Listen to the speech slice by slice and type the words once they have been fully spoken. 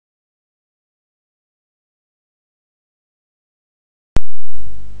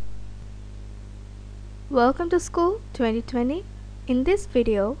Welcome to School 2020. In this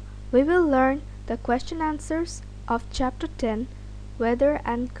video, we will learn the question answers of Chapter 10, Weather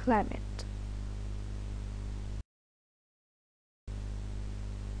and Climate.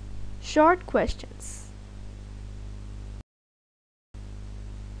 Short questions.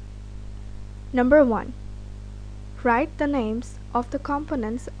 Number 1. Write the names of the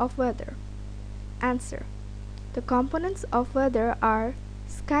components of weather. Answer. The components of weather are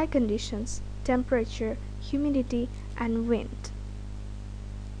sky conditions, temperature, humidity, and wind.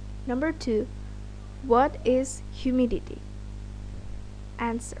 Number 2. What is humidity?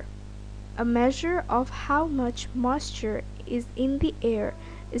 Answer. A measure of how much moisture is in the air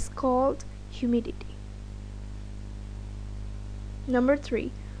is called humidity. Number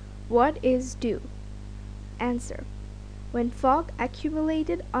 3. What is dew? Answer. When fog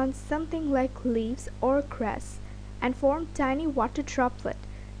accumulated on something like leaves or grass and formed tiny water droplets,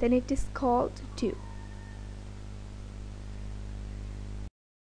 then it is called dew.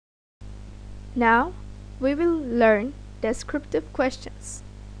 Now we will learn descriptive questions.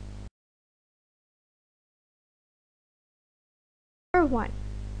 Number 1.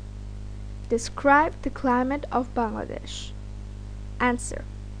 Describe the climate of Bangladesh. Answer.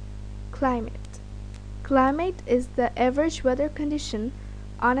 Climate. Climate is the average weather condition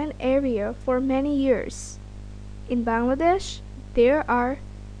on an area for many years. In Bangladesh, there are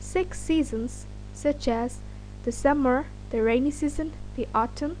 6 seasons such as the summer, the rainy season, the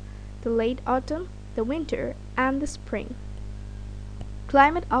autumn, the late autumn, the winter, and the spring.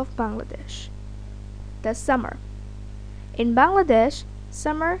 Climate of Bangladesh. The summer. In Bangladesh,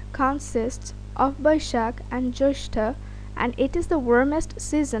 summer consists of Baishakh and Jyeshtha, and it is the warmest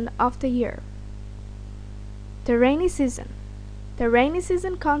season of the year. The rainy season. The rainy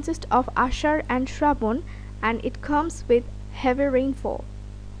season consists of Ashar and Shravan, and it comes with heavy rainfall.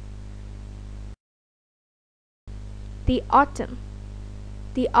 The autumn.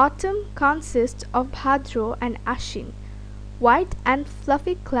 The autumn consists of Bhadra and Ashwin. White and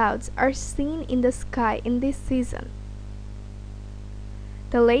fluffy clouds are seen in the sky in this season.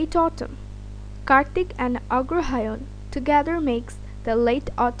 The late autumn. Kartik and Agrahayan together makes the late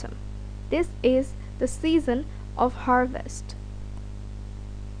autumn. This is the season of harvest.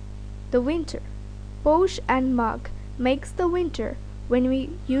 The winter. Posh and Magh makes the winter when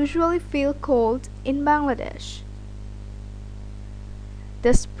we usually feel cold in Bangladesh.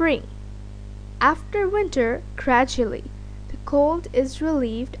 The spring. After winter, gradually, the cold is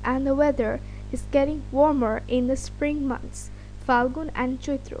relieved and the weather is getting warmer in the spring months, Falgun and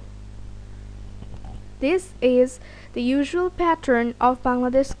Chaitra. This is the usual pattern of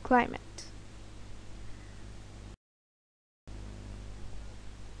Bangladesh climate.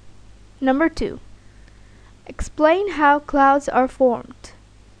 Number 2. Explain how clouds are formed.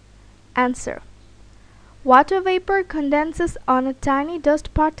 Answer. Water vapor condenses on a tiny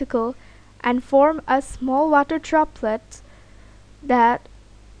dust particle and form a small water droplet that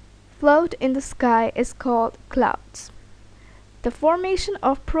float in the sky is called clouds. The formation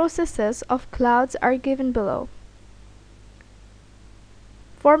of processes of clouds are given below.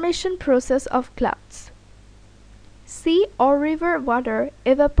 Formation process of clouds. Sea or river water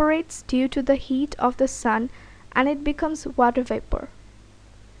evaporates due to the heat of the sun and it becomes water vapor.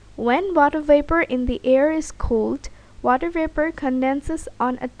 When water vapor in the air is cooled, water vapor condenses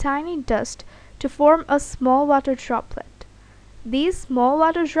on a tiny dust to form a small water droplet. These small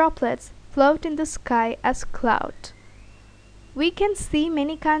water droplets float in the sky as cloud. We can see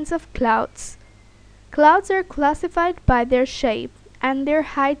many kinds of clouds. Clouds are classified by their shape and their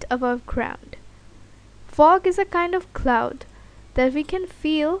height above ground. Fog is a kind of cloud that we can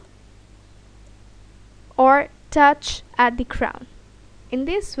feel or touch at the ground. In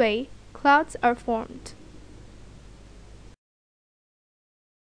this way, clouds are formed.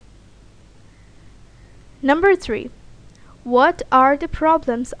 Number 3. What are the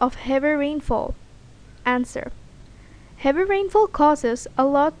problems of heavy rainfall? Answer. Heavy rainfall causes a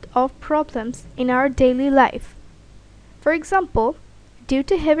lot of problems in our daily life. For example, due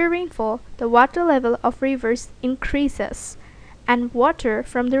to heavy rainfall, the water level of rivers increases and water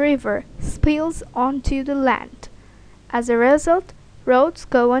from the river spills onto the land. As a result, roads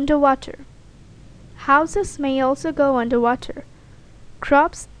go underwater. Houses may also go underwater.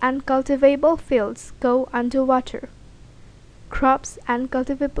 Crops and cultivable fields go underwater. Crops and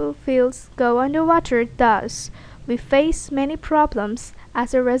cultivable fields go underwater, thus, we face many problems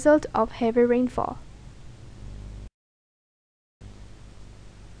as a result of heavy rainfall.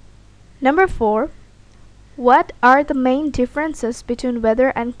 Number 4. What are the main differences between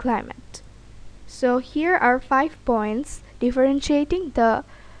weather and climate? So here are 5 points differentiating the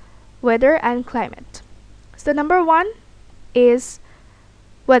weather and climate. So number 1 is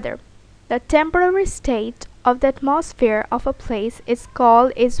weather. The temporary state of the atmosphere of a place is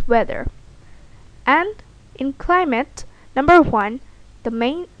called its weather. And in climate, number 1, the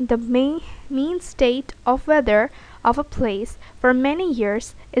mean state of weather of a place for many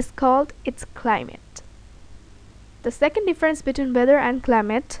years is called its climate. The second difference between weather and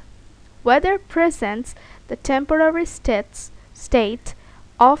climate: weather presents the temporary state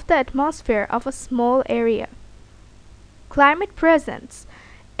of the atmosphere of a small area. Climate presents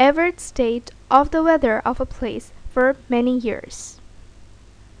average state of the weather of a place for many years.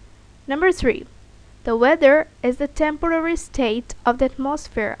 Number 3. The weather is the temporary state of the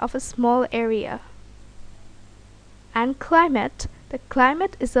atmosphere of a small area. And climate, the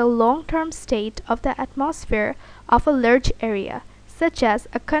climate is a long-term state of the atmosphere of a large area, such as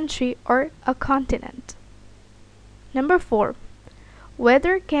a country or a continent. Number 4.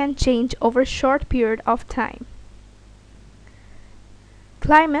 Weather can change over a short period of time.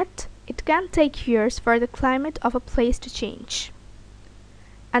 Climate, it can take years for the climate of a place to change.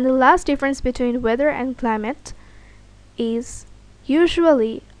 And the last difference between weather and climate is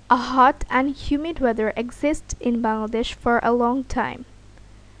usually a hot and humid weather exists in Bangladesh for a long time.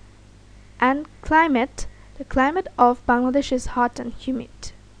 And climate, the climate of Bangladesh is hot and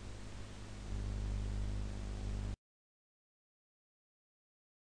humid.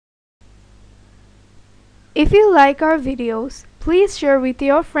 If you like our videos, please share with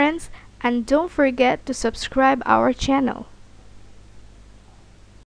your friends and don't forget to subscribe our channel.